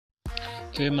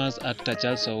Famous actor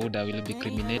Charles Ouda will be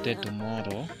cremated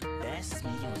tomorrow,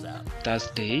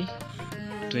 Thursday,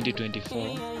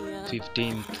 2024,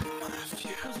 15th.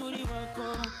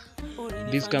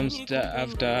 This comes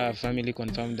after family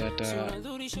confirmed that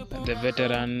the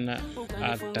veteran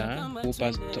actor who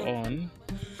passed on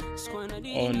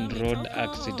road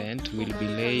accident will be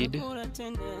laid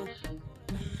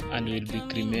and will be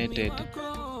cremated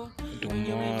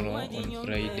tomorrow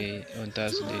on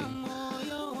Thursday.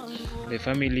 The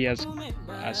family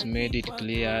has made it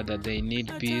clear that they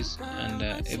need peace and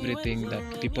everything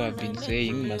that people have been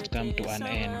saying must come to an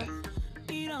end.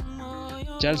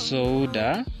 Charles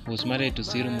Ouda was married to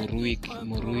Siru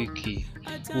Muruiki,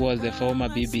 who was the former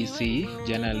BBC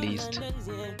journalist,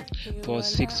 for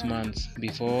 6 months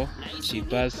before he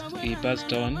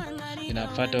passed on in a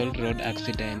fatal road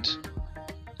accident.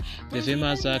 The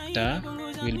famous actor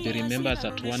will be remembered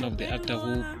as one of the actors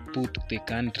who put the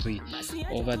country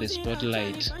over the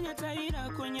spotlight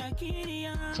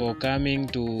for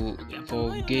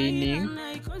gaining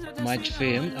much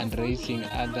fame and raising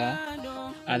other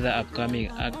upcoming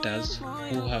actors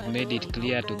who have made it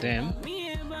clear to him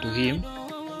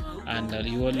and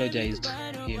eulogized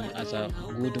him as a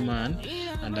good man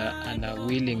and a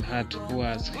willing heart who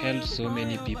has helped so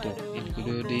many people,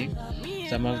 including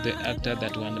some of the actors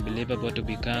that were unbelievable to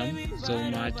become so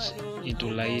much into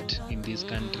light in this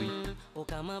country.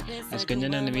 As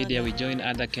Kenyan media, we join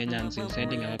other Kenyans in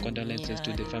sending our condolences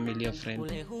to the family of friend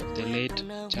of the late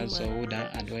Charles Ouda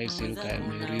and wife Siru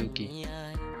Muruiki.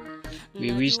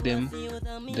 We wish them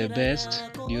the best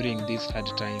during this hard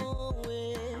time.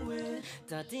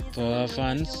 For our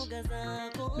fans,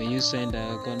 may you send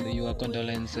your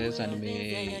condolences and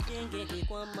may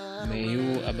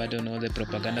you abandon all the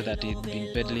propaganda that is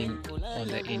being peddling on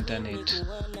the internet.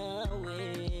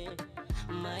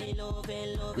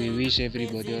 We wish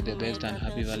everybody all the best and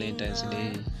happy Valentine's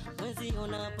Day.